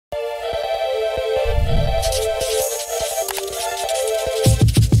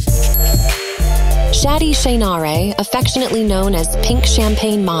Shaddy Shainarae, affectionately known as Pink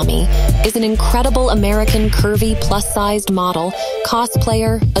Champagne Mommy, is an incredible American curvy plus-sized model,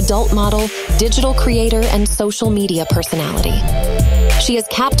 cosplayer, adult model, digital creator, and social media personality. She has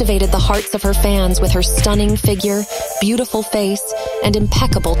captivated the hearts of her fans with her stunning figure, beautiful face, and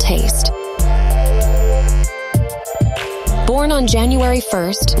impeccable taste. Born on January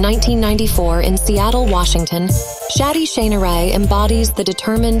 1st, 1994 in Seattle, Washington, Shaddy Shainarae embodies the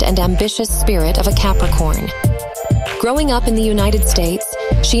determined and ambitious spirit of a Capricorn. Growing up in the United States,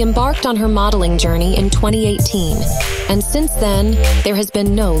 she embarked on her modeling journey in 2018, and since then, there has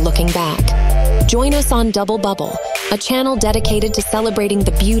been no looking back. Join us on Double Bubble, a channel dedicated to celebrating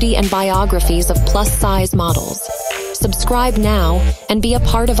the beauty and biographies of plus-size models. Subscribe now and be a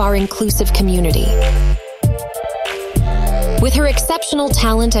part of our inclusive community. With her exceptional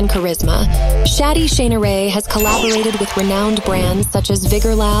talent and charisma, Shaddy Shainarae has collaborated with renowned brands such as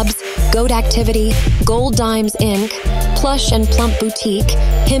Vigor Labs, Goat Activity, Gold Dimes Inc., Plush and Plump Boutique,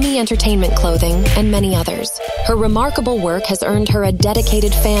 Himi Entertainment Clothing, and many others. Her remarkable work has earned her a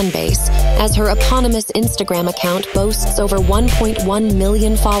dedicated fan base, as her eponymous Instagram account boasts over 1.1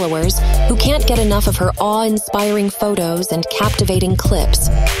 million followers who can't get enough of her awe-inspiring photos and captivating clips.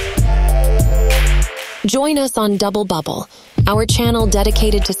 Join us on Double Bubble, our channel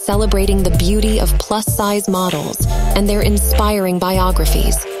dedicated to celebrating the beauty of plus-size models and their inspiring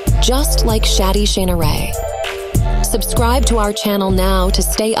biographies, just like Shaddy Shainarae. Subscribe to our channel now to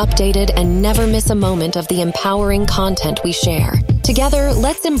stay updated and never miss a moment of the empowering content we share. Together,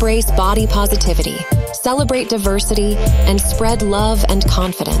 let's embrace body positivity, celebrate diversity, and spread love and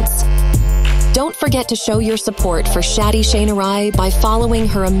confidence. Don't forget to show your support for Shaddy Shainarae by following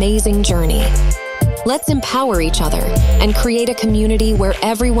her amazing journey. Let's empower each other and create a community where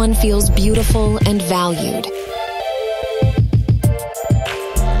everyone feels beautiful and valued.